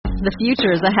The future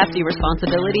is a hefty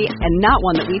responsibility and not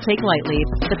one that we take lightly.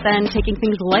 But then taking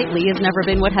things lightly has never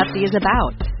been what Hefty is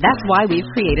about. That's why we've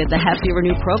created the Hefty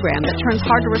Renew program that turns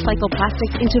hard-to-recycle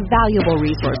plastics into valuable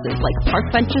resources like park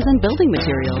benches and building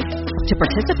materials. To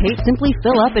participate, simply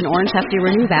fill up an orange Hefty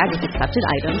Renew bag with accepted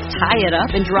items, tie it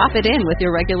up, and drop it in with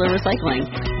your regular recycling.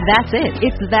 That's it.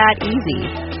 It's that easy.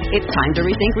 It's time to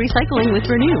rethink recycling with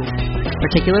Renew.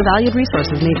 Particular valued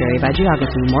resources may vary by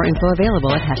geography. More info available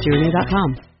at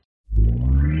heftyrenew.com.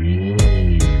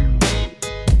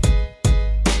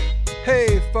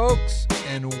 Hey folks,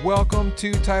 and welcome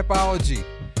to Typology,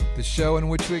 the show in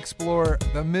which we explore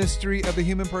the mystery of the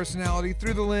human personality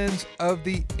through the lens of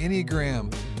the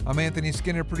Enneagram. I'm Anthony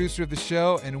Skinner, producer of the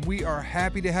show, and we are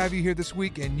happy to have you here this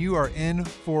week, and you are in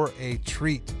for a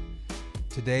treat.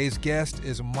 Today's guest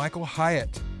is Michael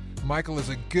Hyatt. Michael is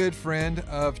a good friend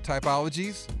of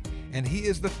Typology's, and he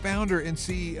is the founder and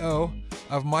CEO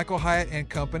of Michael Hyatt &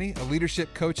 Company, a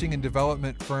leadership coaching and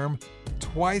development firm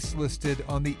twice listed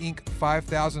on the Inc.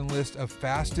 5000 list of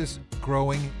fastest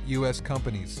growing U.S.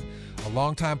 companies. A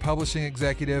longtime publishing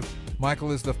executive,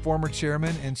 Michael is the former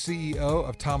chairman and CEO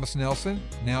of Thomas Nelson,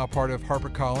 now part of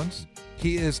HarperCollins.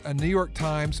 He is a New York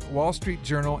Times, Wall Street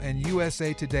Journal, and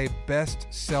USA Today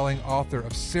best-selling author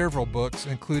of several books,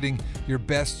 including Your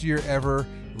Best Year Ever,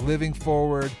 Living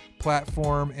Forward,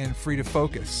 Platform, and Free to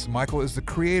Focus. Michael is the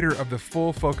creator of the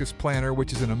Full Focus Planner,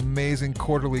 which is an amazing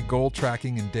quarterly goal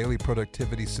tracking and daily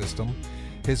productivity system.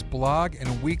 His blog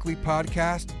and weekly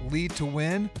podcast, Lead to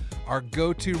Win, are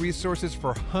go-to resources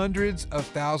for hundreds of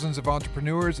thousands of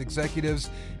entrepreneurs, executives,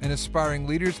 and aspiring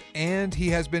leaders. And he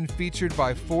has been featured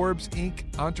by Forbes, Inc.,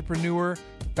 Entrepreneur,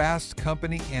 Fast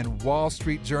Company, and Wall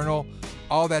Street Journal.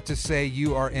 All that to say,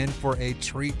 you are in for a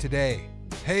treat today.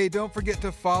 Hey, don't forget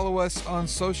to follow us on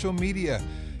social media.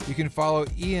 You can follow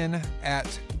Ian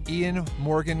at Ian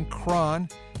Morgan Cron.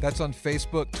 That's on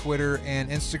Facebook, Twitter, and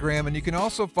Instagram. And you can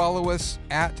also follow us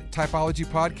at Typology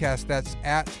Podcast. That's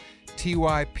at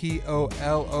TYPOLOGY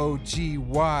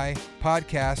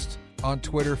Podcast on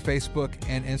Twitter, Facebook,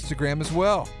 and Instagram as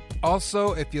well.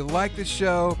 Also, if you like the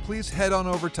show, please head on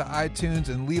over to iTunes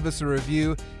and leave us a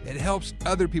review. It helps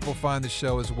other people find the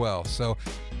show as well. So,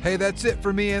 hey, that's it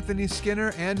for me, Anthony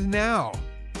Skinner. And now,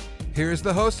 here's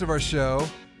the host of our show,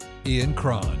 Ian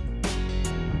Cron.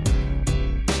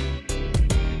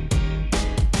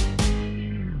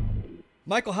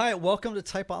 Michael Hyatt, welcome to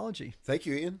Typology. Thank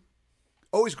you, Ian.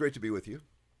 Always great to be with you.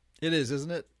 It is, isn't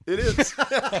it? It is.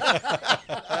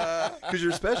 Because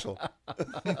you're special.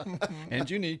 And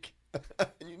unique.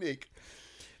 And unique.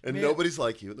 And man, nobody's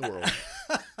like you in the world.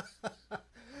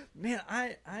 Man,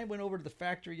 I went over to the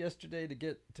factory yesterday to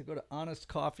go to Honest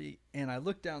Coffee, and I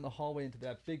looked down the hallway into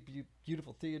that big,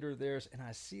 beautiful theater of theirs, and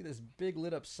I see this big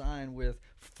lit up sign with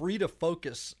Free to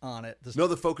Focus on it. No,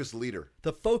 the Focus Leader.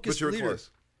 The Focus Leader. Close.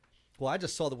 Well, I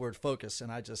just saw the word focus,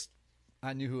 and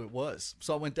I knew who it was.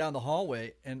 So I went down the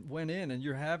hallway and went in, and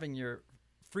you're having your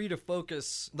Free to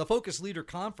Focus, the Focus Leader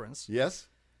Conference. Yes.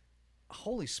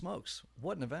 Holy smokes.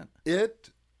 What an event.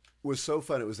 It was so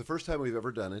fun. It was the first time we've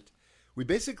ever done it. We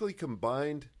basically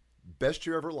combined Best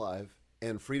Year Ever Live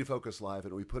and Free to Focus Live,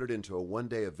 and we put it into a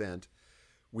one-day event.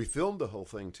 We filmed the whole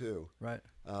thing, too. Right.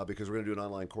 Because we're going to do an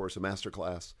online course, a master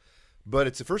class. But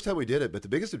it's the first time we did it. But the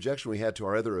biggest objection we had to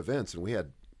our other events, and we have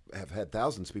had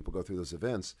thousands of people go through those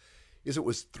events, is it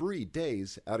was 3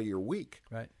 days out of your week.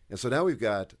 Right. And so now we've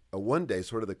got a one day,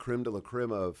 sort of the creme de la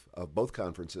creme of both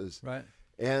conferences. Right.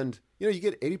 And, you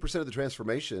get 80% of the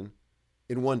transformation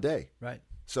in one day. Right.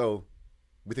 So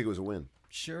we think it was a win.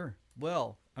 Sure.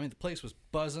 Well, I mean, the place was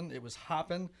buzzing. It was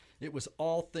hopping. It was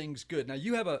all things good. Now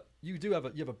you have a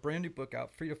brand new book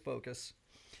out, Free to Focus,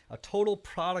 a total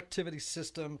productivity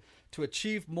system to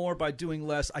achieve more by doing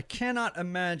less. I cannot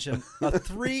imagine a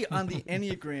 3 on the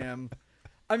Enneagram.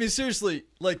 I mean, seriously,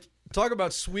 like, talk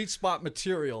about sweet spot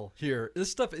material here. This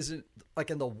stuff isn't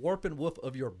like in the warp and woof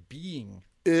of your being.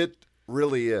 It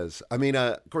really is. I mean,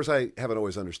 of course, I haven't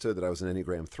always understood that I was an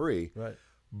Enneagram 3. Right.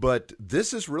 But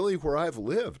this is really where I've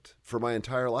lived for my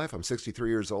entire life. I'm 63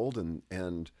 years old,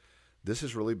 and this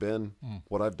has really been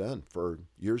what I've done for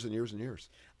years and years and years.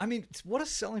 I mean, what a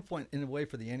selling point in a way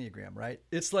for the Enneagram, right?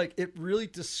 It's like it really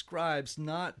describes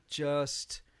not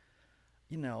just,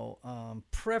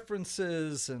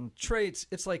 preferences and traits.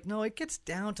 It's like, no, it gets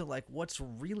down to like what's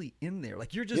really in there.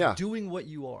 Like you're just doing what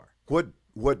you are.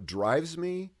 What drives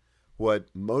me, what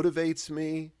motivates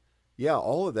me. Yeah,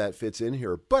 all of that fits in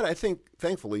here. But I think,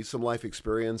 thankfully, some life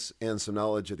experience and some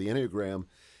knowledge of the Enneagram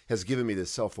has given me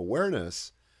this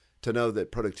self-awareness to know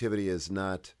that productivity is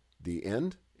not the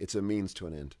end. It's a means to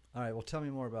an end. All right. Well, tell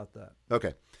me more about that.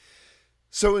 Okay.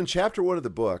 So in chapter 1 of the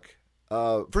book,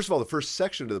 first of all, the first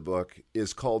section of the book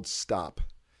is called Stop,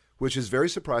 which is very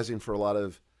surprising for a lot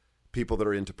of people that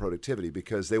are into productivity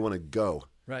because they want to go.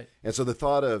 Right. And so the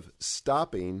thought of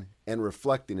stopping and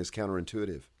reflecting is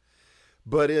counterintuitive.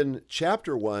 But in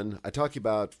chapter 1, I talk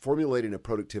about formulating a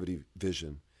productivity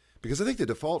vision because I think the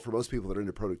default for most people that are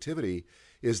into productivity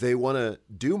is they want to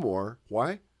do more.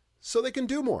 Why? So they can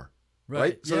do more.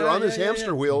 Right? So they're on this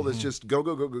hamster wheel that's just go,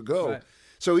 go, go, go, go. Right.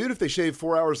 So even if they shave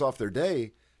 4 hours off their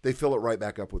day, they fill it right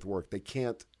back up with work. They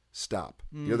can't stop.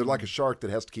 You know, they're like a shark that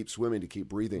has to keep swimming to keep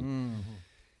breathing.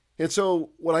 And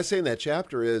so what I say in that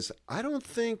chapter is I don't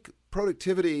think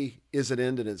productivity is an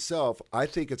end in itself. I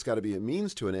think it's got to be a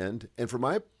means to an end. And from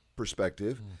my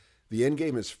perspective, the end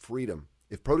game is freedom.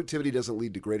 If productivity doesn't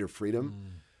lead to greater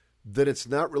freedom, then it's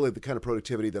not really the kind of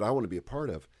productivity that I want to be a part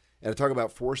of. And I talk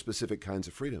about 4 specific kinds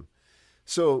of freedom.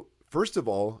 So first of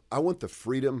all, I want the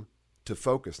freedom to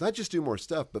focus, not just do more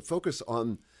stuff, but focus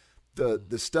on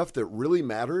the stuff that really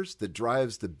matters, that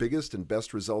drives the biggest and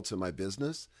best results in my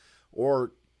business,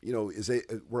 or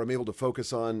where I'm able to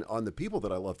focus on the people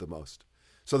that I love the most.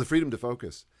 So the freedom to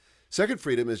focus. Second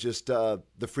freedom is just the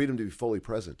freedom to be fully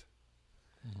present.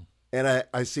 And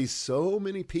I see so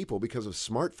many people because of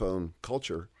smartphone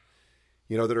culture,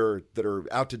 that are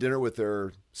out to dinner with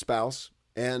their spouse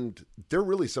and they're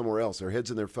really somewhere else. Their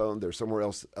head's in their phone. They're somewhere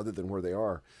else other than where they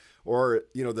are. Or,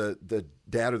 the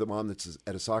dad or the mom that's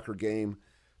at a soccer game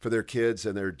for their kids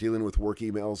and they're dealing with work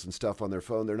emails and stuff on their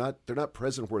phone. They're not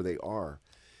present where they are.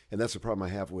 And that's the problem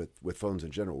I have with phones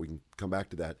in general. We can come back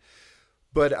to that.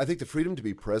 But I think the freedom to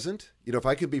be present, if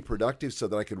I could be productive so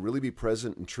that I could really be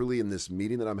present and truly in this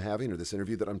meeting that I'm having or this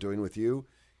interview that I'm doing with you,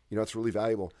 it's really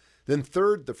valuable. Then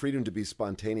third, the freedom to be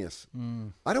spontaneous.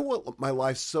 I don't want my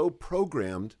life so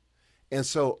programmed and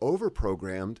so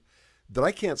over-programmed that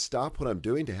I can't stop what I'm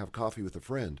doing to have coffee with a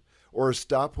friend or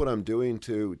stop what I'm doing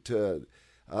to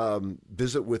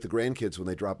visit with the grandkids when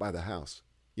they drop by the house.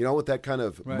 With that kind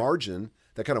of margin,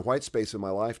 that kind of white space in my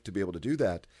life to be able to do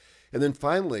that. And then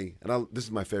finally, this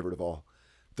is my favorite of all,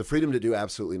 the freedom to do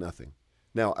absolutely nothing.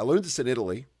 Now, I learned this in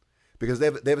Italy because they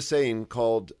have a saying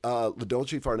called la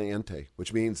dolce far niente,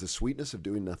 which means the sweetness of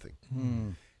doing nothing.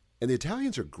 And the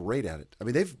Italians are great at it. I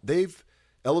mean, they've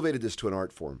elevated this to an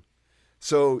art form.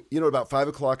 So, about 5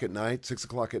 o'clock at night, 6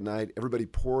 o'clock at night, everybody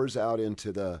pours out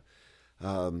into the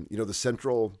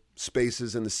central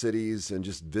spaces in the cities and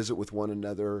just visit with one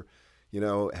another,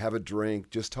 have a drink,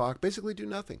 just talk, basically do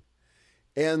nothing.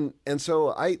 And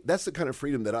so that's the kind of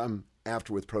freedom that I'm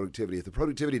after with productivity. If the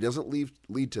productivity doesn't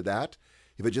lead to that,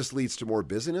 if it just leads to more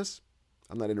busyness,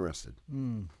 I'm not interested.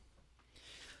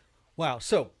 Wow.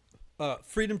 So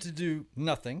freedom to do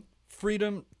nothing,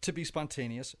 freedom to be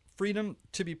spontaneous, freedom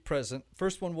to be present.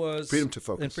 First one was freedom to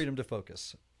focus. And freedom to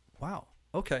focus. Wow.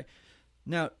 Okay.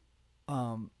 Now,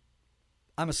 I'm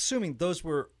assuming those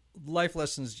were life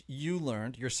lessons you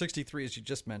learned. You're 63, as you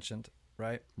just mentioned,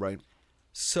 right? Right.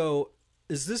 So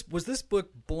was this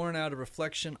book born out of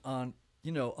reflection on,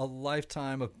 a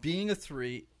lifetime of being a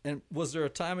 3? And was there a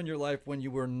time in your life when you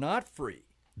were not free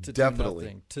to do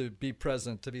nothing, to be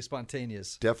present, to be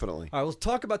spontaneous? Definitely. All right, let's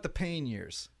talk about the pain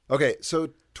years. Okay, so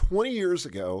 20 years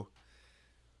ago,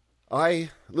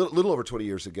 little over 20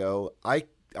 years ago, I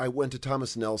went to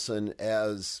Thomas Nelson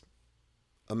as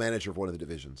a manager of one of the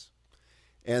divisions.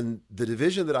 And the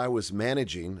division that I was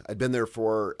managing, I'd been there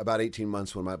for about 18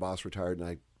 months when my boss retired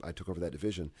and I took over that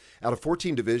division. Out of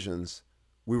 14 divisions,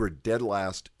 we were dead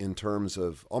last in terms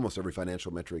of almost every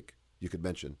financial metric you could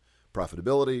mention.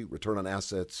 Profitability, return on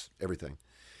assets, everything.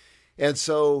 And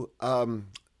so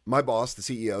my boss, the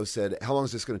CEO, said, "How long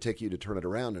is this going to take you to turn it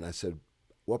around?" And I said,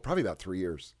 "Well, probably about 3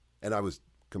 years." And I was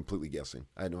completely guessing.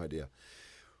 I had no idea.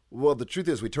 Well, the truth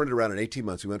is we turned it around in 18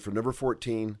 months. We went from number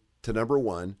 14 to number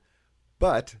 1,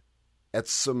 but at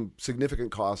some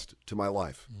significant cost to my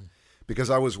life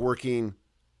because I was working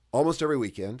almost every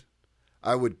weekend.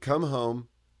 I would come home,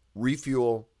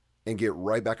 refuel, and get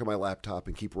right back on my laptop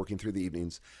and keep working through the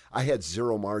evenings. I had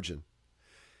zero margin.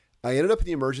 I ended up in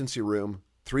the emergency room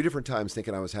 3 different times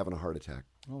thinking I was having a heart attack.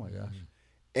 Oh, my gosh.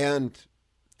 And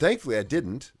thankfully I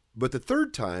didn't. But the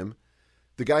third time,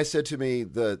 the guy said to me,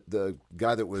 the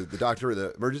guy that was the doctor in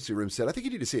the emergency room said, "I think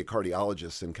you need to see a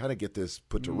cardiologist and kind of get this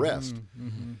put to rest."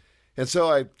 And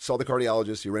so I saw the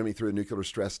cardiologist. He ran me through a nuclear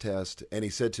stress test. And he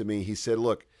said to me,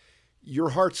 "Look,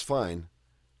 your heart's fine."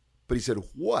 But he said,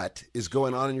 "What is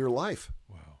going on in your life?"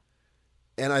 Wow.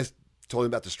 And I told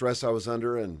him about the stress I was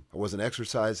under, and I wasn't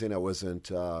exercising. I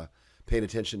wasn't paying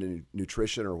attention to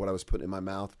nutrition or what I was putting in my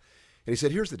mouth. And he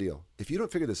said, "Here's the deal. If you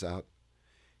don't figure this out,"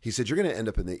 he said, "you're going to end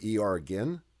up in the ER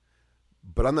again,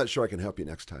 but I'm not sure I can help you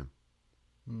next time."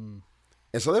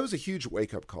 And so that was a huge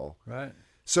wake-up call. Right.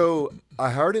 So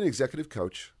I hired an executive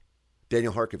coach,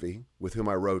 Daniel Harkavy, with whom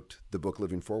I wrote the book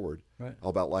Living Forward, Right. all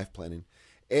about life planning.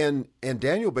 And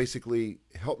Daniel basically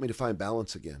helped me to find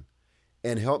balance again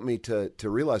and helped me to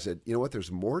realize that, you know what,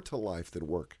 there's more to life than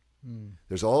work.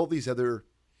 There's all these other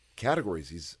categories,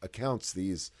 these accounts,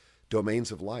 these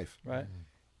domains of life. Right.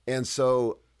 And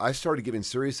so I started giving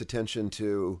serious attention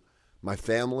to my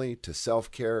family, to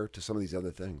self-care, to some of these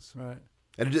other things. Right.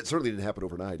 And it certainly didn't happen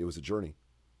overnight. It was a journey.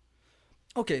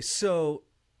 Okay, so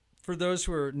for those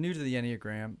who are new to the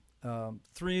Enneagram,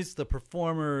 threes, the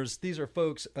performers, these are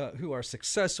folks who are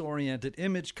success-oriented,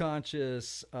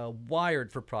 image-conscious,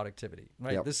 wired for productivity,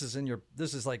 right? Yep. This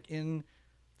is like in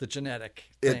the genetic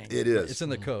It thing. is. It's in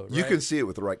the code, right? You can see it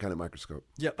with the right kind of microscope.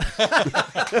 Yep.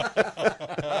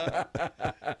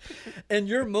 And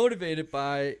you're motivated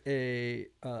by a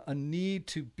need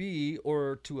to be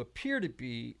or to appear to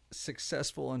be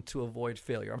successful and to avoid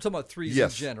failure. I'm talking about threes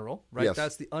Yes. in general, right? Yes.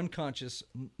 That's the unconscious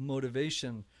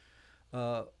motivation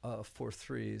for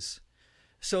threes.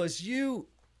 So as you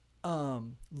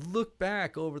look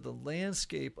back over the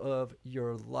landscape of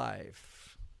your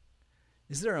life,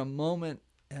 is there a moment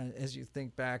as you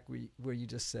think back where you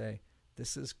just say,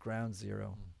 this is ground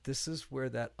zero. This is where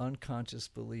that unconscious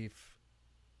belief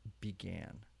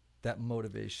began, that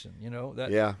motivation,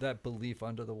 that belief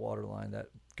under the waterline that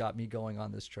got me going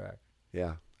on this track?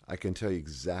 Yeah, I can tell you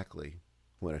exactly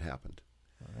when it happened.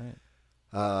 All right.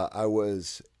 I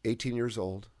was 18 years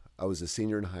old. I was a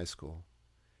senior in high school.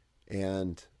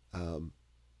 And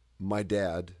my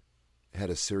dad had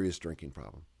a serious drinking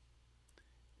problem.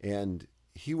 And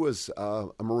he was a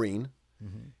Marine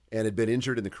and had been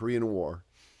injured in the Korean War.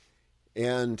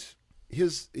 And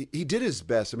he did his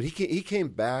best. I mean, he came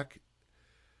back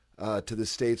to the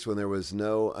States when there was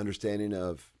no understanding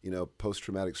of,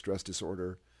 post-traumatic stress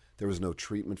disorder. There was no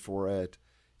treatment for it.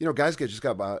 Guys just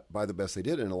got by the best they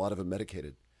did, and a lot of them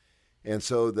medicated. And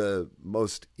so the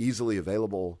most easily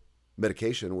available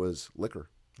medication was liquor.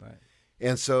 Right.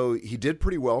 And so he did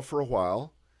pretty well for a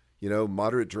while,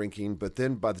 moderate drinking. But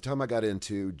then by the time I got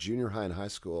into junior high and high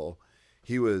school,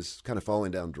 he was kind of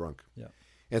falling down drunk. Yeah.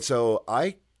 And so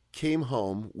I came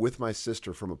home with my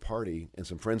sister from a party, and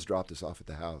some friends dropped us off at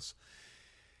the house.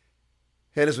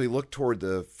 And as we looked toward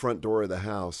the front door of the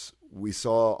house, we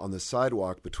saw on the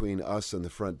sidewalk between us and the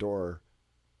front door,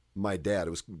 my dad.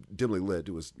 It was dimly lit.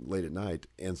 It was late at night,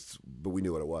 but we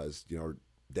knew what it was. Our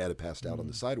dad had passed out on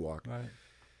the sidewalk. Right.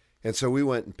 And so we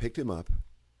went and picked him up,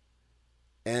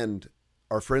 and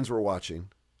our friends were watching,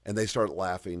 and they started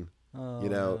laughing,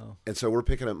 No. And so we're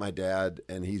picking up my dad,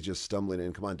 and he's just stumbling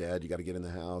in. Come on, Dad, you got to get in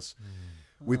the house.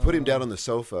 We put him down on the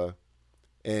sofa,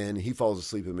 and he falls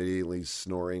asleep immediately,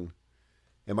 snoring.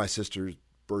 And my sister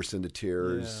bursts into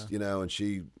tears, and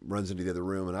she runs into the other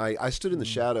room. And I stood in the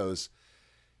shadows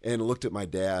and looked at my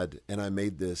dad, and I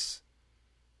made this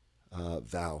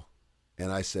vow.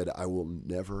 And I said, I will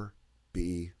never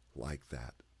be like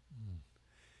that.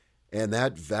 And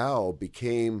that vow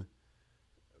became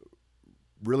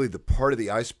really the part of the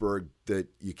iceberg that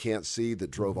you can't see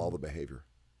that drove all the behavior.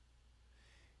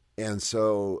 And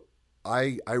so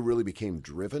I really became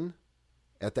driven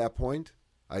at that point.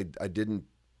 I didn't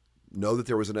know that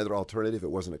there was another alternative.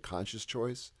 It wasn't a conscious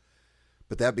choice.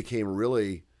 But that became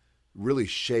really, really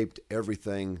shaped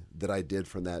everything that I did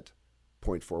from that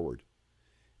point forward.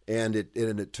 And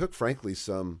it took, frankly,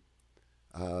 some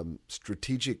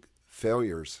strategic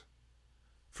failures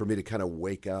for me to kind of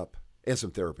wake up, and some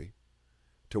therapy,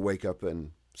 to wake up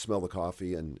and smell the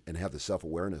coffee and have the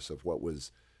self-awareness of what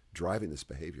was driving this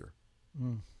behavior.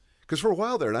 Because for a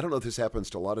while there, and I don't know if this happens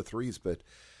to a lot of threes, but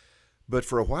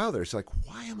for a while there, it's like,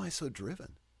 why am I so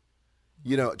driven?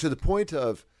 To the point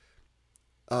of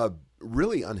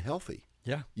really unhealthy.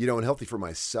 Yeah. Unhealthy for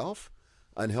myself,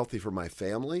 unhealthy for my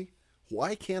family.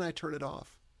 Why can't I turn it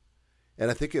off? And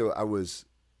I think I was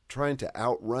trying to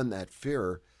outrun that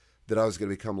fear that I was going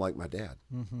to become like my dad.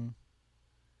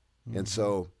 And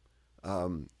so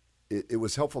it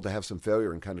was helpful to have some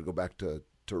failure and kind of go back to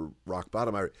rock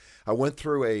bottom. I went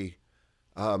through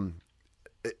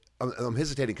I'm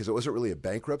hesitating because it wasn't really a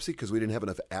bankruptcy because we didn't have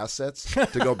enough assets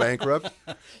to go bankrupt.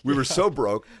 We were so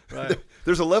broke. Right.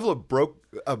 There's a level of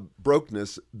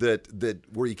brokenness that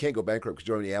where you can't go bankrupt because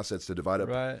you don't have any assets to divide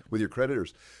up with your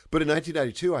creditors. But in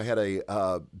 1992, I had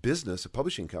a business, a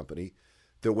publishing company,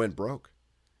 that went broke.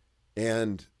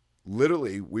 And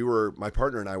literally, my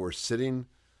partner and I were sitting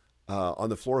on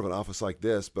the floor of an office like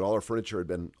this, but all our furniture had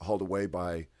been hauled away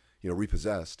by,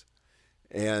 repossessed.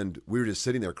 And we were just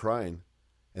sitting there crying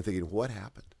and thinking, what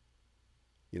happened?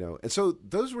 And so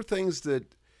those were things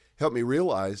that helped me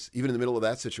realize, even in the middle of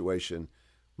that situation,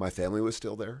 My family was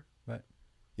still there. Right.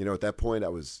 You know, at that point, I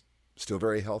was still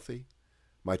very healthy.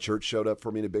 My church showed up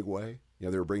for me in a big way. You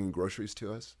know, they were bringing groceries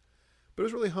to us. But it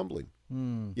was really humbling.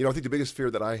 You know, I think the biggest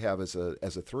fear that I have as a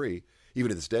 3, even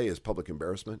to this day, is public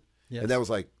embarrassment. Yes. And that was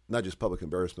like not just public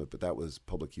embarrassment, but that was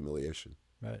public humiliation.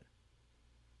 Right.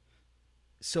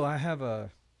 So I have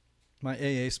my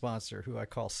AA sponsor who I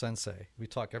call Sensei. We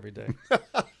talk every day.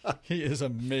 He is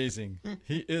amazing.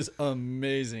 He is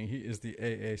amazing. He is the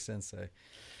AA Sensei.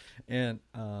 And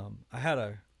I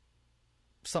had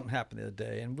something happen the other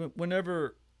day. And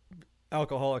whenever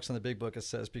alcoholics in the big book, it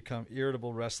says become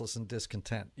irritable, restless, and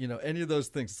discontent. You know, any of those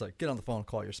things, it's like get on the phone and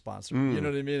call your sponsor. You know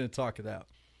what I mean? And talk it out.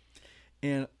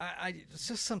 And it's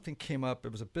just something came up.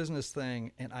 It was a business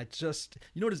thing, and I just,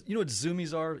 you know what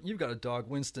zoomies are? You've got a dog,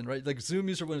 Winston, right? Like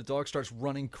zoomies are when a dog starts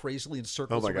running crazily in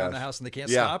circles around the house and they can't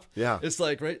stop. Yeah. It's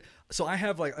like, right? So I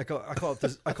have I call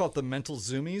it the mental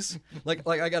zoomies. Like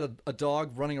I got a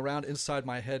dog running around inside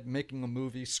my head, making a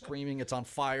movie, screaming, it's on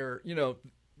fire. I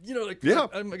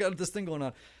got this thing going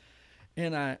on.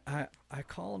 And I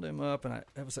called him up, and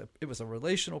it was a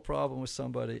relational problem with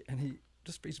somebody, and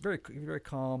he's very, very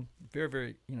calm, very,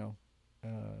 very,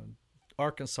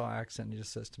 Arkansas accent. And he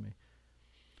just says to me,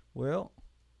 well,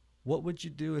 what would you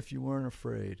do if you weren't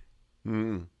afraid?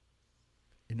 You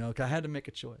know, 'cause I had to make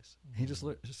a choice. He just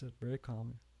said very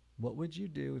calmly, what would you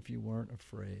do if you weren't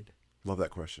afraid? Love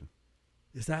that question.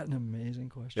 Is that an amazing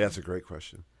question? Yeah, it's a great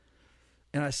question.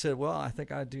 And I said, well, I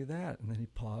think I'd do that. And then he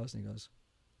paused and he goes,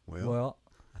 well,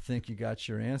 I think you got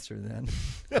your answer then.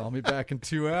 Call me back in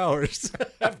 2 hours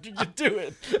after you do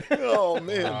it. Oh,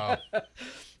 man. Wow.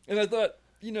 And I thought,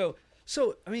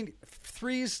 so, I mean,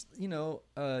 3s,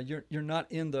 you're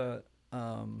not in the,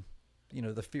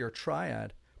 the fear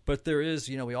triad, but there is,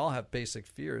 we all have basic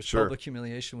fears. Sure. Public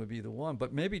humiliation would be the one,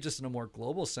 but maybe just in a more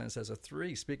global sense as a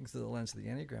 3, speaking through the lens of the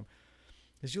Enneagram,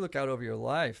 as you look out over your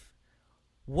life,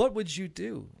 what would you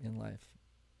do in life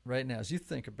right now as you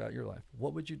think about your life?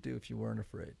 What would you do if you weren't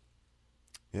afraid?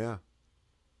 Yeah.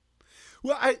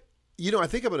 Well, I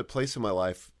think I'm at a place in my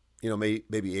life,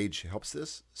 maybe age helps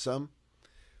this some,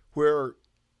 where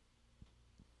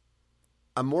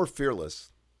I'm more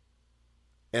fearless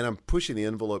and I'm pushing the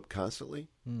envelope constantly.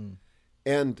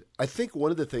 And I think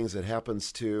one of the things that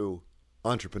happens to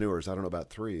entrepreneurs, I don't know about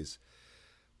 3s,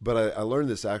 but I learned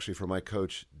this actually from my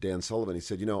coach, Dan Sullivan. He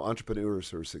said, entrepreneurs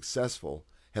who are successful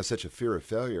have such a fear of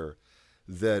failure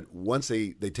that once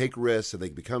they take risks and they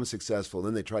become successful,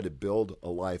 then they try to build a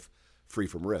life free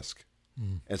from risk.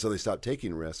 And so they stop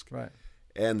taking risk. Right.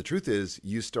 And the truth is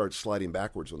you start sliding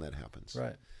backwards when that happens.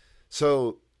 Right.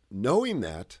 So knowing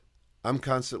that, I'm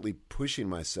constantly pushing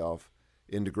myself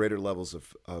into greater levels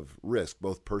of risk,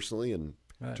 both personally and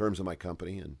in terms of my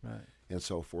company and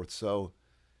so forth. So,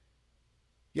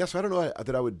 so I don't know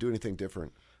that I would do anything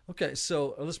different. Okay,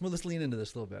 so let's lean into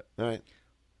this a little bit. All right.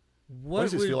 Why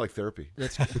does this feel like therapy?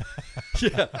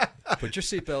 Yeah. Put your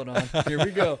seatbelt on. Here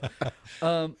we go.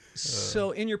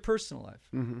 So in your personal life,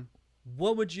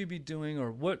 what would you be doing,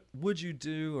 or what would you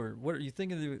do, or what are you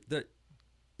thinking that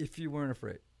if you weren't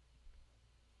afraid?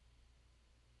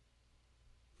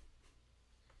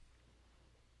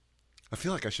 I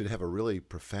feel like I should have a really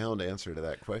profound answer to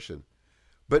that question.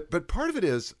 But part of it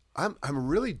is I'm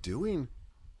really doing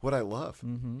what I love.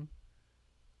 And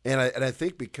I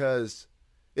think because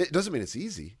it doesn't mean it's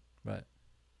easy. Right.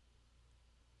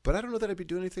 But I don't know that I'd be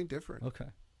doing anything different. Okay.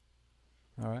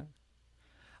 All right.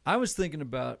 I was thinking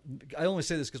about, I only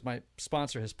say this because my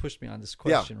sponsor has pushed me on this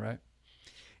question, right?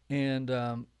 And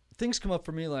things come up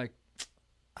for me like,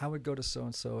 I would go to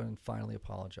so-and-so and finally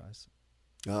apologize.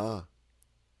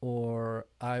 Or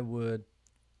I would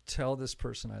tell this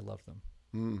person I love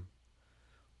them.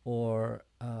 Or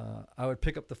I would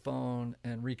pick up the phone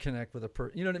and reconnect with a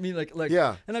person. You know what I mean? Like,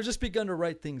 and I've just begun to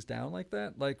write things down like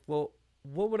that. Like, well,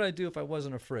 what would I do if I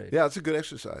wasn't afraid? Yeah, it's a good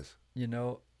exercise. In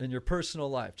your personal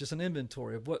life, just an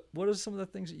inventory of what are some of the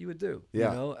things that you would do.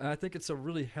 Yeah. And I think it's a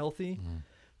really healthy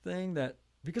thing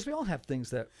because we all have things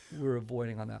that we're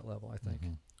avoiding on that level, I think.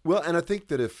 Well, and I think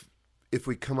that if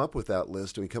we come up with that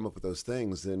list and we come up with those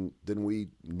things, then we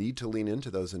need to lean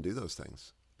into those and do those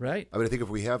things. Right. I mean, I think if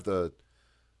we have the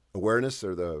awareness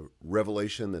or the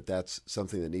revelation that that's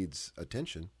something that needs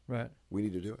attention, right, we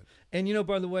need to do it. And,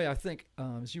 by the way, I think,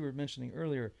 as you were mentioning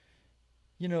earlier,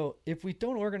 if we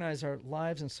don't organize our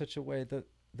lives in such a way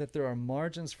that there are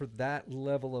margins for that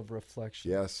level of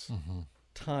reflection. Yes.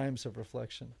 Times of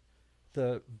reflection.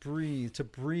 To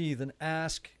breathe and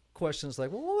ask questions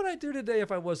like, well, what would I do today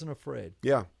if I wasn't afraid?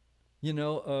 Yeah.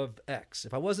 Of X.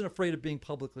 If I wasn't afraid of being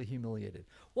publicly humiliated,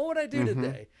 what would I do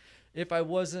today if I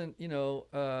wasn't,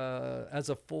 as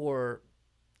a 4,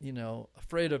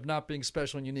 afraid of not being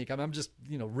special and unique. I'm just,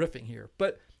 riffing here.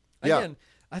 But again,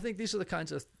 I think these are the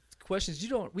kinds of questions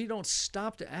we don't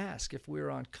stop to ask if we're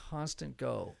on constant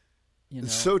go.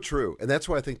 It's so true. And that's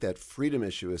why I think that freedom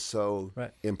issue is so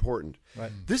important.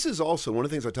 Right. This is also one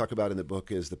of the things I talk about in the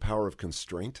book is the power of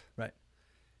constraint. Right.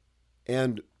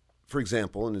 And for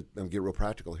example, and I'm get real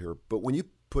practical here, but when you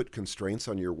put constraints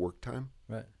on your work time,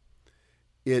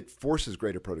 it forces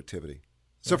greater productivity.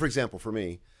 So for example, for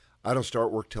me, I don't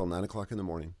start work till 9 o'clock in the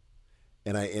morning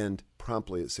and I end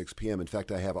promptly at 6 p.m. In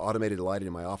fact, I have automated lighting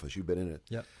in my office. You've been in it.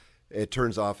 Yep. It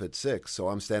turns off at 6, so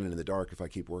I'm standing in the dark if I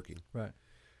keep working. Right.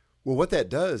 Well, what that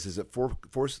does is it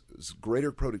forces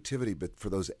greater productivity but for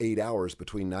those 8 hours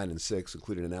between 9 and 6,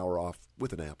 including an hour off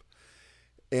with a nap.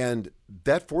 And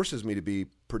that forces me to be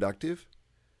productive.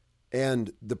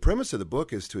 And the premise of the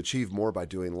book is to achieve more by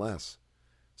doing less.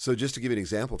 So just to give you an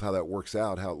example of how that works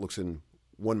out, how it looks in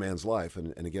one man's life,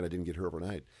 and again, I didn't get here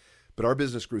overnight, but our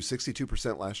business grew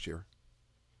 62% last year.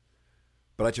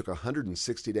 But I took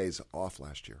 160 days off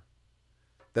last year.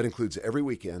 That includes every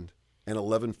weekend and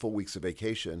 11 full weeks of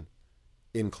vacation,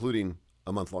 including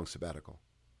a month-long sabbatical.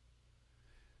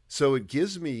 So it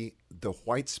gives me the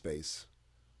white space,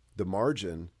 the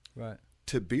margin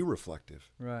to be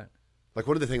reflective. Right. Like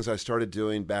one of the things I started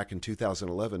doing back in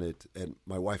 2011 at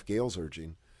my wife Gail's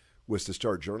urging was to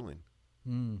start journaling.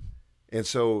 And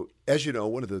so, as you know,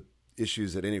 one of the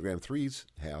issues that Enneagram 3s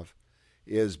have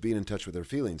is being in touch with their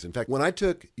feelings. In fact, when I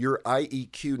took your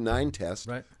IEQ 9 test,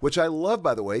 which I love,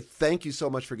 by the way, thank you so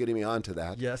much for getting me onto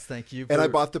that. Yes, thank you. And I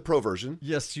bought the pro version.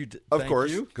 Yes, you did. Of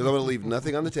course, because I'm going to leave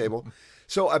nothing on the table.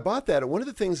 So I bought that. And one of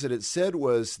the things that it said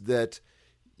was that,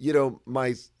 I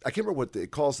can't remember what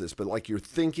it calls this, but like you're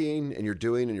thinking and you're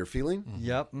doing and you're feeling.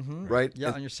 Yep. Mm-hmm. Right?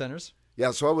 Yeah, on your centers.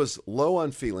 Yeah, so I was low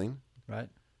on feeling. Right.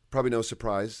 Probably no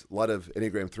surprise. A lot of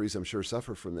Enneagram 3s, I'm sure,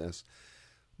 suffer from this.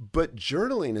 But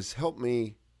journaling has helped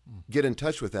me get in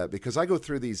touch with that because I go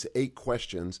through these 8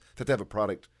 questions. In fact, I have a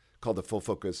product called the Full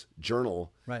Focus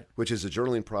Journal, which is a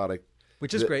journaling product.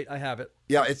 Which is great. I have it.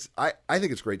 Yeah, I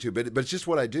think it's great too, but it's just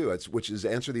what I do, which is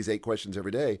answer these 8 questions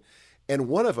every day. And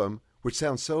one of them, which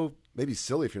sounds so maybe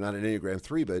silly if you're not an Enneagram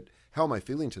 3, but how am I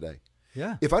feeling today?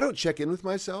 Yeah. If I don't check in with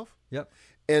myself,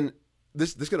 and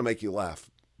this is going to make you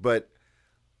laugh, but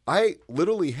I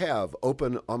literally have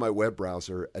open on my web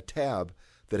browser a tab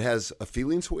that has a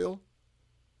feelings wheel.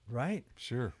 Right.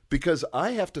 Sure. Because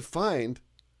I have to find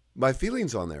my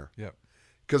feelings on there. Yep.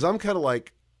 Because I'm kind of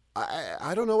like,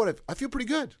 I don't know what I feel pretty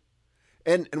good.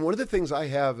 And one of the things I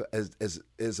have as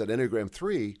an Enneagram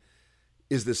 3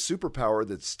 is this superpower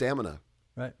that's stamina.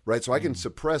 Right. So I can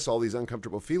suppress all these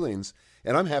uncomfortable feelings,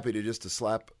 and I'm happy to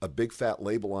slap a big fat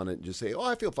label on it and just say, oh,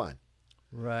 I feel fine.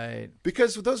 Right.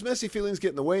 Because those messy feelings get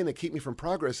in the way and they keep me from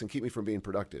progress and keep me from being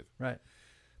productive. Right.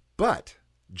 But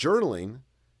journaling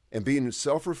and being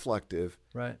self-reflective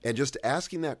and just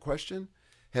asking that question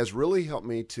has really helped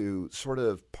me to sort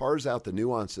of parse out the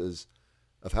nuances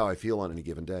of how I feel on any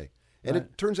given day. And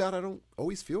it turns out I don't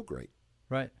always feel great.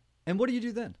 Right. And what do you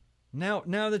do then? Now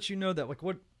that you know that, like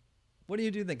what do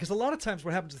you do then? Because a lot of times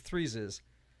what happens to 3s is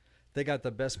they got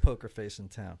the best poker face in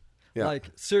town. Yeah. Like,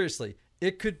 seriously,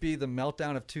 it could be the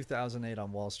meltdown of 2008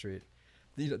 on Wall Street.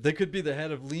 They could be the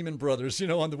head of Lehman Brothers,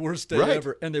 on the worst day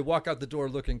ever. And they walk out the door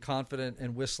looking confident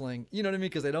and whistling. You know what I mean?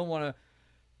 Because they don't want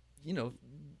to,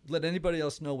 let anybody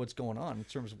else know what's going on in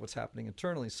terms of what's happening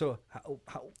internally. So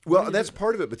well, that's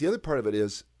part of it. But the other part of it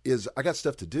is I got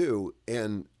stuff to do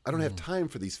and I don't have time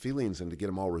for these feelings and to get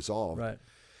them all resolved. Right.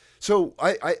 So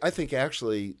I think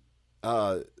actually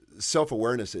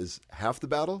self-awareness is half the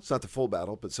battle. It's not the full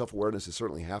battle, but self-awareness is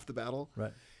certainly half the battle.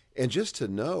 Right. And just to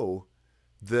know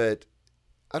that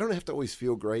I don't have to always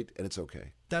feel great and it's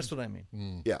okay. That's what I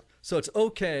mean. Yeah. So it's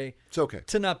okay. It's okay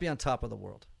to not be on top of the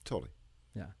world. Totally.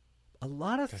 Yeah. A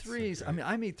lot of 3s. So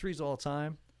I meet 3s all the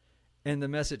time. And the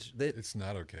message it's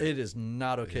not okay. It is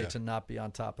not okay to not be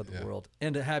on top of the world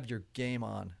and to have your game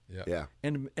on. Yeah.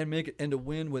 And make it and to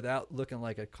win without looking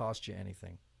like it cost you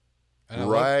anything. And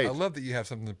I love that you have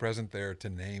something present there to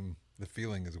name the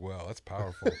feeling as well. That's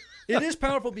powerful. It is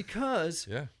powerful because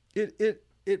it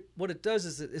what it does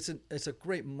is it's a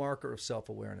great marker of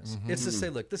self-awareness. Mm-hmm. It's to say,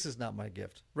 look, this is not my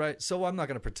gift, right? So I'm not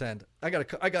going to pretend. I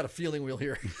got a feeling wheel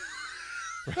here.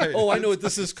 Right. Oh, I know what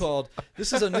this is called.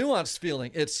 This is a nuanced feeling.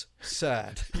 It's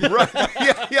sad. Right.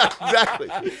 Yeah, exactly.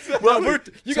 Well,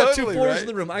 you got 2 4s in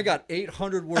the room. I got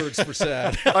 800 words for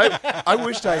sad. I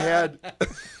wished I had.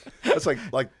 That's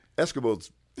like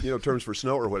Eskimos, terms for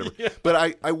snow or whatever. Yeah.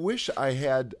 But I wish I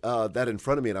had that in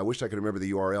front of me, and I wish I could remember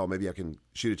the URL. Maybe I can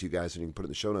shoot it to you guys, and you can put it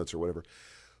in the show notes or whatever.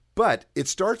 But it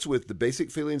starts with the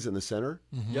basic feelings in the center.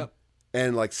 Mm-hmm. Yep.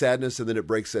 and like sadness, and then it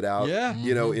breaks it out, Yeah.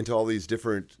 into all these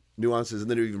different nuances, and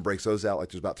then it even breaks those out. Like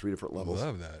there's about 3 different levels.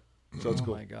 Love that. So it's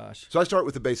cool. Oh my gosh. So I start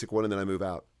with the basic one, and then I move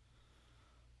out.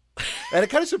 And it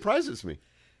kind of surprises me.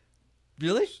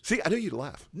 Really? See, I knew you'd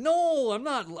laugh. No, I'm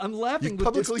not. I'm laughing You with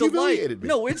publicly it's delight. humiliated me.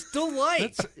 No, it's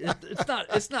delight.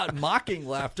 It's not mocking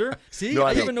laughter. See, No,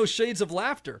 I I know. even know shades of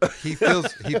laughter. He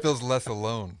feels less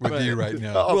alone with you right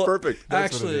now. Oh, perfect.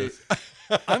 That's what it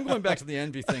Actually, I'm going back to the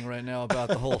envy thing right now about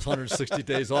the whole 160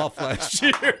 days off last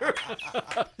year.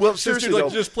 Well, This seriously, dude though,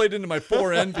 just played into my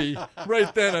 4 envy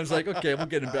right then. I was like, okay, we'll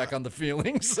get him back on the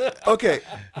feelings. okay,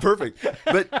 perfect.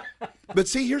 But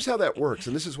see, here's how that works,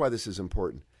 and this is why this is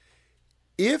important.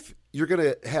 If you're going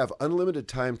to have unlimited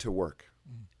time to work,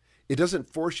 it doesn't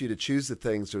force you to choose the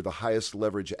things that are the highest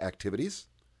leverage activities,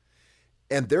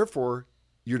 and therefore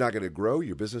you're not going to grow.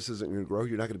 Your business isn't going to grow.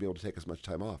 You're not going to be able to take as much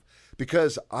time off.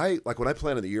 Because when I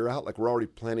plan the year out, like we're already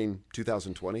planning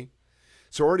 2020,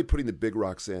 so we're already putting the big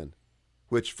rocks in,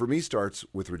 which for me starts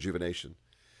with rejuvenation.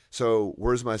 So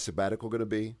where's my sabbatical going to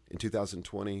be in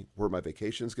 2020? Where are my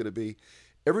vacations going to be?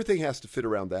 Everything has to fit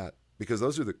around that because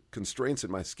those are the constraints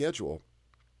in my schedule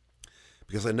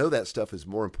because I know that stuff is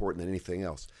more important than anything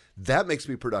else. That makes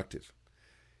me productive.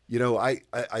 I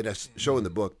just show in the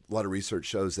book, a lot of research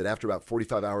shows that after about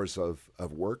 45 hours of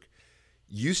work,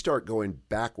 you start going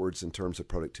backwards in terms of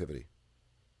productivity.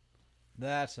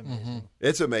 That's amazing.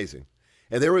 It's amazing.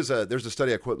 And there's a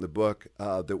study I quote in the book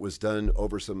that was done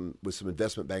with some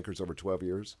investment bankers over 12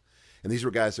 years. And these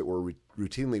were guys that were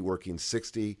routinely working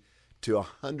 60 to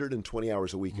 120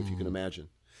 hours a week, if you can imagine.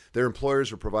 Their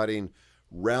employers were providing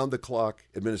round-the-clock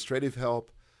administrative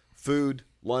help, food,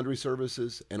 laundry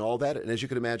services, and all that. And as you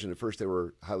can imagine, at first they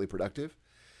were highly productive.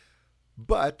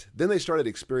 But then they started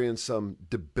experiencing some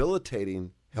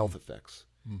debilitating health effects.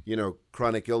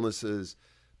 Chronic illnesses,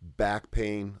 back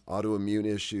pain, autoimmune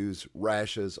issues,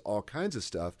 rashes, all kinds of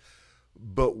stuff.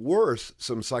 But worse,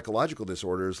 some psychological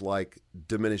disorders like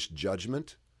diminished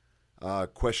judgment,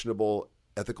 questionable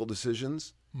ethical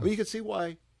decisions. I mean, you can see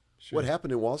why what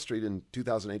happened in Wall Street in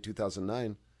 2008,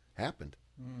 2009 happened.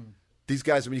 These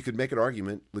guys, you could make an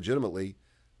argument legitimately,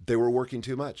 they were working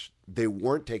too much. They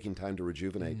weren't taking time to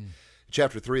rejuvenate.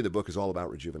 Chapter 3 of the book is all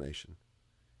about rejuvenation.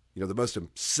 The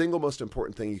single most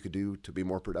important thing you could do to be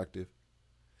more productive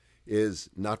is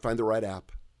not find the right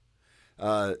app,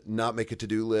 not make a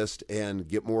to-do list, and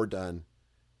get more done.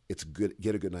 It's good.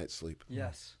 Get a good night's sleep.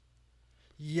 Yes.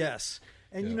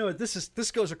 And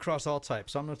this goes across all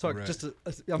types. So I'm going to talk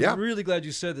I'm really glad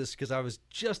you said this because I was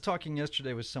just talking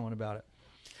yesterday with someone about it.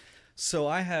 So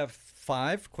I have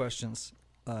 5 questions.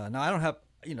 Now I don't have,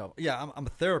 I'm a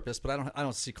therapist, but I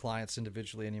don't see clients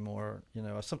individually anymore.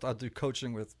 Sometimes I'll do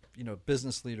coaching with,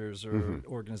 business leaders or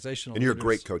organizational And you're leaders. a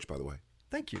great coach, by the way.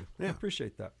 Thank you. Yeah. I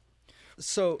appreciate that.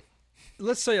 So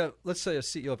let's say a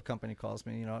CEO of a company calls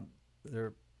me,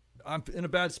 I'm in a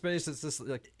bad space. It's this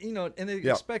and they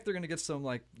expect they're going to get some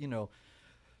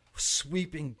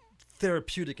sweeping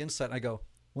therapeutic insight. And I go,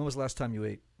 when was the last time you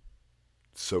ate?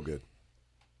 So good.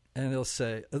 And they'll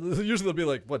say, usually they'll be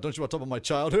like, what, don't you want to talk about my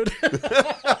childhood?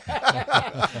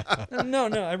 No,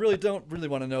 I really don't really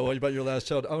want to know about your last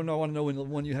child. Oh, no, I want to know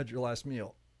when you had your last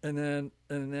meal. And then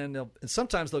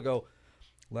sometimes they'll go,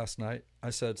 last night I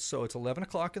said, so it's 11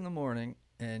 o'clock in the morning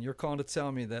and you're calling to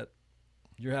tell me that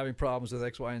you're having problems with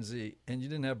X, Y, and Z and you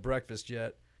didn't have breakfast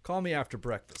yet. Call me after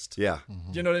breakfast. Yeah. Do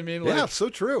you know what I mean? Yeah, so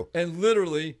true. And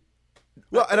literally.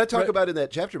 Well, and I talk about in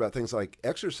that chapter about things like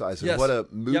exercise and what a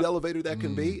mood elevator that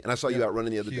can be. And I saw you out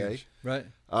running the other day. Right.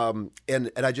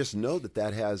 And I just know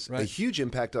that has a huge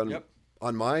impact on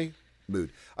my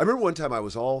mood. I remember one time I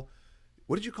was all,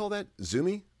 what did you call that?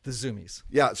 Zoomy? The Zoomies.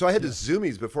 Yeah, so I had the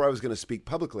Zoomies before I was going to speak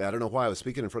publicly. I don't know why. I was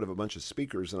speaking in front of a bunch of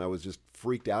speakers, and I was just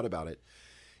freaked out about it.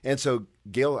 And so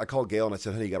I called Gail, and I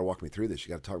said, honey, you got to walk me through this. You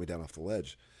got to talk me down off the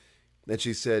ledge. And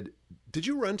she said, did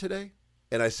you run today?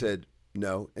 And I said,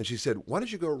 no. And she said, why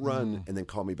don't you go run and then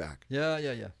call me back? Yeah.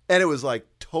 And it was like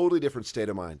totally different state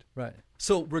of mind. Right.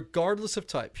 So regardless of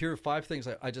type, here are 5 things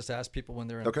I just ask people when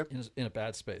they're in a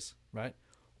bad space, right?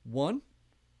 1,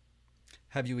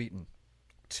 have you eaten?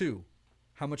 2,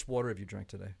 how much water have you drank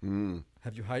today?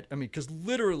 Have you because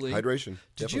literally hydration.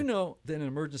 Did you know that in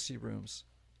emergency rooms,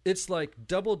 it's like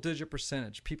double-digit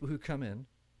percentage people who come in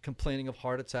complaining of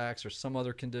heart attacks or some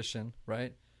other condition,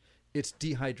 right? It's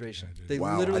dehydration. They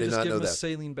literally just give them a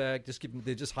saline bag.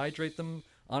 They just hydrate them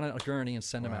on a gurney and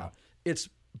send them out. It's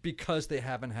because they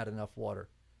haven't had enough water.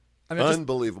 I mean,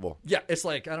 Unbelievable. yeah, it's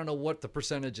like, I don't know what the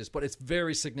percentage is, but it's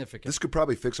very significant. This could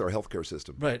probably fix our healthcare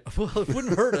system. Right. Well, it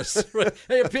wouldn't hurt us. Right.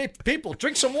 Hey, people,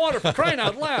 drink some water for crying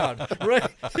out loud.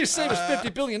 Right. You save us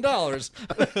 $50 billion.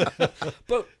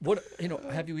 But what,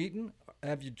 have you eaten?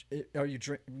 Are you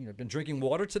been drinking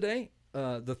water today?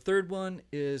 The third one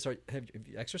is, have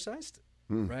you exercised?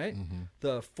 Right. Mm-hmm.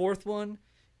 The fourth one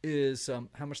is,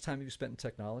 how much time have you spent in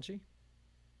technology?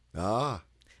 And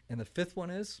the fifth one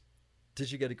is, did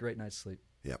you get a great night's sleep?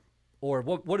 Yep. Or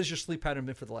what has your sleep pattern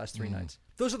been for the last 3 nights?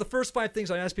 Those are the first 5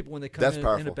 things I ask people when they come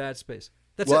in a bad space.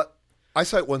 That's it. I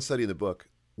cite one study in the book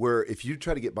where if you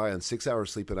try to get by on 6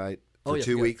 hours sleep a night for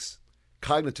 2 weeks,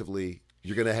 cognitively,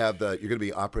 you're going to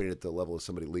be operating at the level of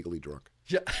somebody legally drunk.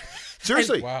 Yeah.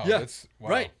 Seriously. Wow. Yeah. Wow.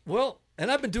 Right. Well, and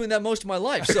I've been doing that most of my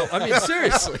life. So, I mean,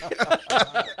 seriously.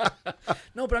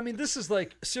 No, but I mean, this is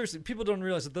like, seriously, people don't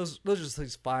realize that those are just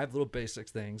these 5 little basic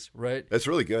things, right? That's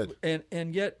really good.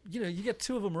 And yet, you get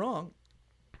 2 of them wrong.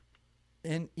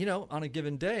 And, on a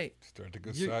given day, Start to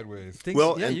go sideways.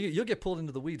 You'll get pulled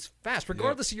into the weeds fast,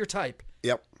 regardless of your type.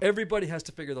 Yep. Everybody has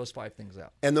to figure those 5 things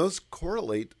out. And those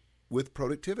correlate with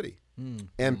productivity.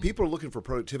 And people are looking for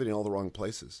productivity in all the wrong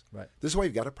places. Right. This is why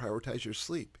you've got to prioritize your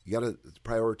sleep. You got to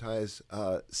prioritize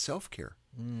self-care.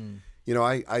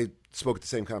 I spoke at the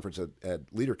same conference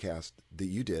at LeaderCast that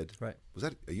you did. Right. Was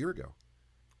that a year ago?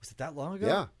 Was it that long ago?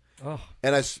 Yeah. Oh.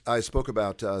 And I spoke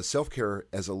about self-care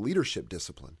as a leadership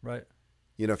discipline. Right.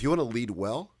 If you want to lead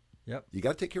well, yep, you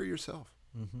got to take care of yourself.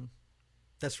 Mm-hmm.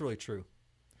 That's really true.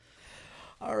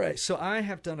 All right. So I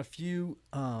have done a few,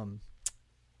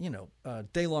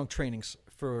 day-long trainings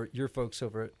for your folks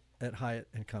over at Hyatt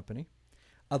and Company.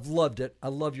 I've loved it. I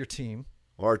love your team.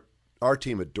 Our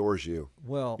team adores you.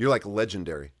 Well, you're like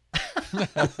legendary. When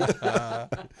are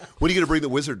you going to bring the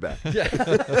wizard back?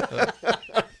 Yeah.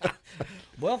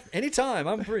 Well, anytime.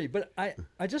 I'm free. But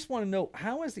I just want to know,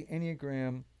 how has the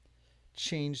Enneagram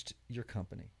changed your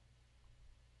company?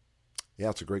 Yeah,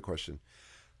 it's a great question.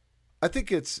 I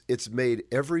think it's made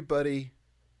everybody,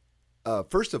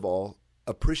 first of all,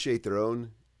 appreciate their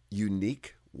own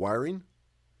unique wiring.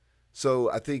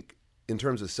 So I think in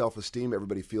terms of self-esteem,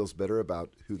 everybody feels better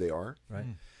about who they are. Right.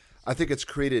 I think it's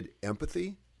created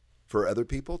empathy for other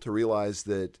people to realize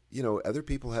that, other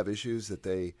people have issues that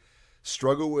they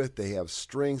struggle with. They have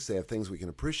strengths. They have things we can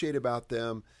appreciate about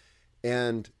them.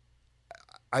 And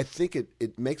I think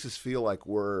it makes us feel like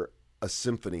we're a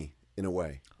symphony in a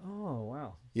way. Oh,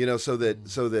 wow. So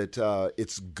that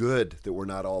it's good that we're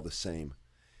not all the same.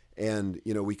 And,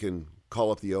 we can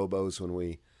call up the oboes when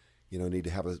we, need to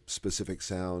have a specific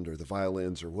sound, or the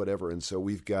violins or whatever. And so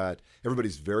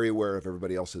everybody's very aware of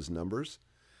everybody else's numbers.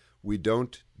 We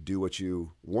don't do what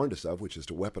you warned us of, which is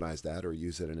to weaponize that or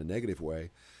use it in a negative way.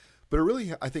 But it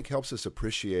really, I think, helps us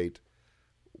appreciate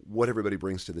what everybody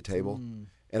brings to the table.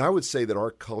 And I would say that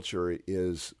our culture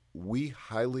is, we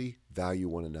highly value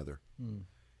one another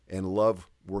and love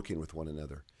working with one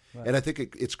another. Right. And I think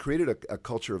it's created a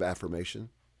culture of affirmation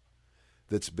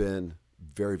that's been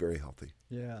very, very healthy.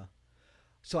 Yeah.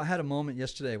 So I had a moment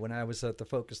yesterday when I was at the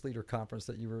Focus Leader Conference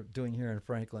that you were doing here in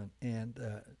Franklin, and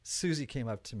Susie came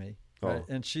up to me, right?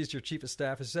 And she's your chief of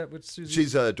staff. Is that what Susie?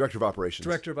 She's director of operations.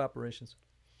 Director of operations.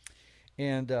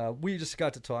 And we just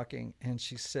got to talking, and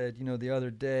she said, the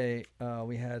other day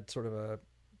we had sort of a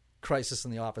crisis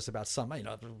in the office about something.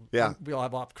 We all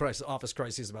have office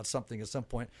crises about something at some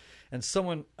point. And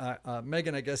someone,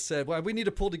 Megan, I guess, said, well, we need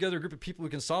to pull together a group of people who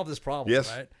can solve this problem.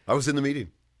 Yes, right? I was in the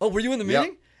meeting. Oh, were you in the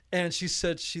meeting? Yeah. And she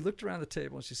said, she looked around the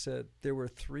table and she said, there were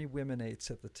 3 women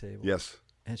 8s at the table. Yes.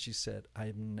 And she said,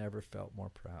 I've never felt more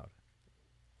proud.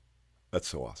 That's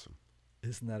so awesome.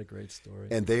 Isn't that a great story?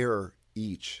 And they are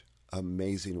each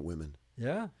amazing women.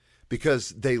 Yeah.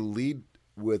 Because they lead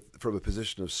from a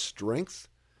position of strength,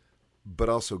 but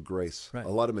also grace. Right. A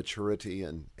lot of maturity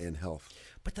and health.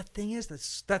 But the thing is,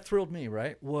 that thrilled me,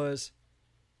 right, was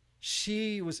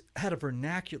she had a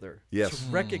vernacular to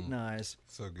recognize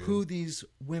who these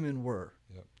women were.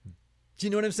 Yep. Do you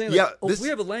know what I'm saying? We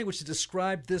have a language to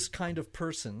describe this kind of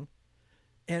person,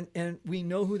 and we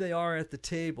know who they are at the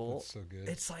table. That's so good.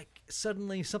 It's like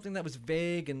suddenly something that was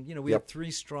vague, and we have 3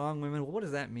 strong women. Well, what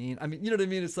does that mean? I mean, you know what I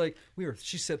mean? It's like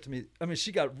she said to me,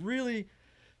 she got really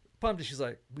pumped. She's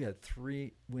like, we had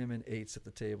 3 women 8s at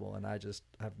the table, and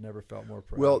I've never felt more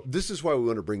proud. Well, this is why we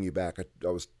want to bring you back. I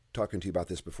was talking to you about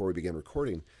this before we began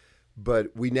recording,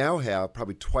 but we now have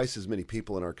probably twice as many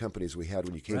people in our company as we had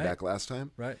when you came back last time.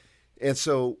 Right. And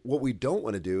so what we don't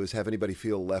want to do is have anybody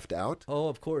feel left out. Oh,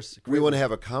 of course. We want to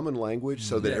have a common language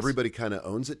so that everybody kind of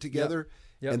owns it together.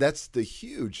 Yep. And that's the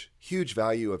huge, huge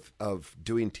value of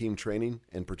doing team training,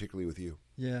 and particularly with you.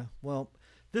 Yeah. Well,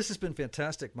 This has been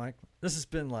fantastic, Mike. This has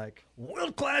been like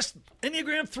world-class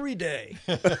Enneagram 3 day.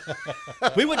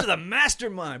 We went to the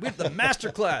mastermind. We went to the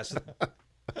master class.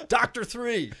 Dr.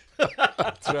 3.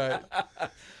 That's right. Well,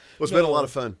 it's been a lot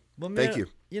of fun. Well, man, Thank you.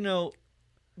 You know,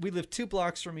 we live 2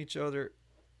 blocks from each other,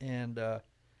 and I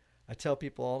tell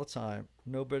people all the time,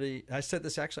 nobody. I said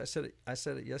this actually. I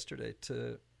said it yesterday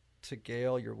to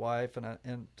Gail, your wife,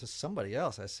 and to somebody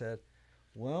else. I said,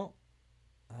 well,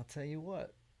 I'll tell you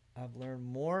what. I've learned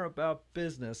more about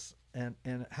business and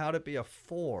how to be a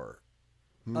 4.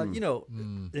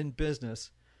 In business.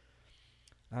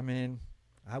 I mean,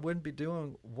 I wouldn't be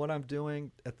doing what I'm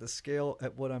doing at the scale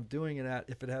at what I'm doing it at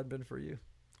if it hadn't been for you.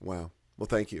 Wow. Well,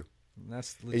 thank you. And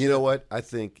that's legit. And you know what? I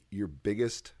think your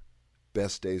best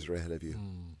days are ahead of you.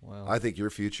 Wow. I think your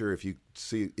future, if you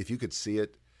could see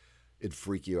it, it'd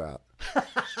freak you out.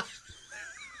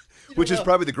 Which is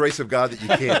probably the grace of God that you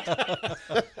can't.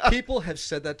 People have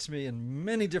said that to me in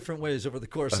many different ways over the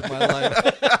course of my life.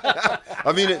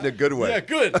 I mean it in a good way. Yeah,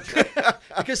 good.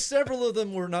 Because several of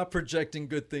them were not projecting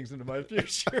good things into my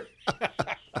future.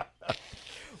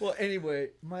 Well,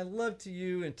 anyway, my love to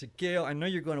you and to Gail. I know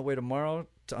you're going away tomorrow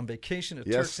on vacation at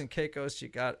Turks and Caicos.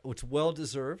 It's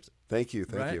well-deserved. Thank you.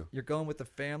 Thank you. You're going with the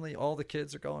family. All the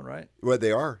kids are going, right? Well,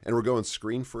 they are. And we're going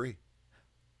screen-free.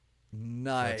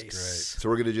 Nice. That's great. So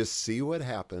we're going to just see what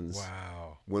happens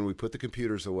when we put the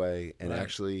computers away and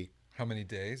actually... How many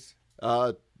days?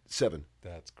 7.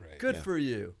 That's great. Good for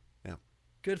you. Yeah.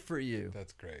 Good for you.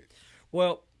 That's great.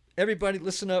 Well, everybody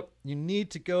listen up. You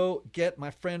need to go get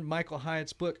my friend Michael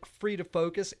Hyatt's book, Free to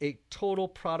Focus, A Total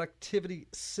Productivity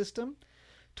System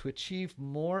to Achieve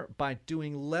More by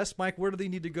Doing Less. Mike, where do they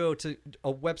need to go? To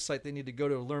a website they need to go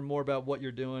to learn more about what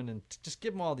you're doing, and just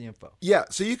give them all the info. Yeah,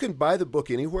 so you can buy the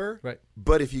book anywhere. Right.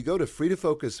 But if you go to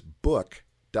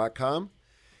freetofocusbook.com,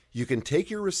 you can take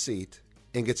your receipt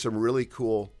and get some really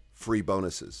cool free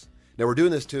bonuses. Now, we're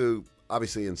doing this to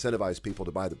obviously incentivize people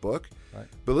to buy the book. Right.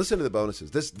 But listen to the bonuses.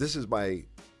 This is probably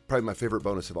my favorite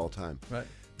bonus of all time. Right.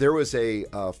 There was a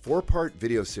 4-part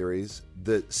video series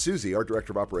that Susie, our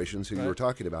director of operations, who you were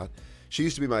talking about, she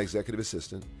used to be my executive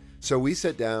assistant. So we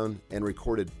sat down and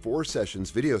recorded 4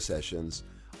 video sessions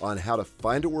on how to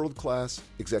find a world-class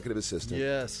executive assistant.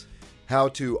 Yes. How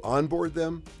to onboard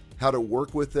them, how to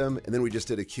work with them, and then we just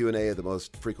did a Q&A of the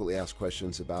most frequently asked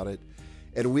questions about it.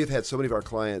 And we've had so many of our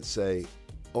clients say,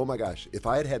 oh my gosh, if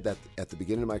I had that at the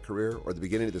beginning of my career or the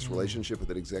beginning of this relationship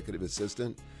with an executive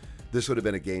assistant, this would have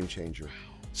been a game changer.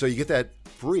 So you get that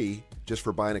free just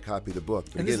for buying a copy of the book.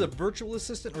 But And this is a virtual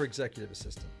assistant or executive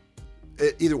assistant?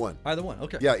 Either one. Either one,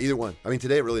 okay. Yeah, either one. I mean,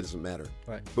 today it really doesn't matter.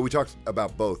 Right. But we talked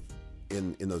about both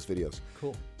in those videos.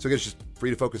 Cool. So it's just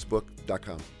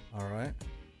freetofocusbook.com. All right.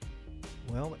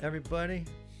 Well, everybody,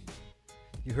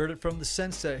 you heard it from the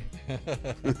sensei.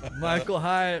 Michael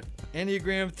Hyatt,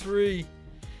 Enneagram 3,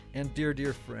 and dear,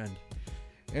 dear friend.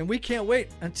 And we can't wait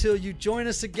until you join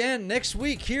us again next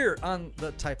week here on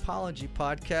the Typology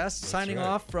Podcast. Signing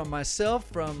off from myself,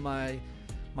 from my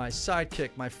sidekick,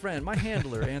 my friend, my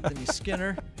handler, Anthony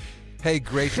Skinner. Hey,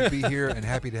 great to be here and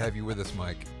happy to have you with us,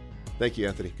 Mike. Thank you,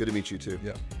 Anthony. Good to meet you, too.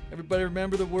 Yeah. Everybody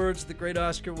remember the words of the great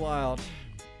Oscar Wilde.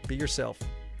 Be yourself.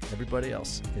 Everybody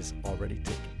else is already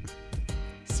taken.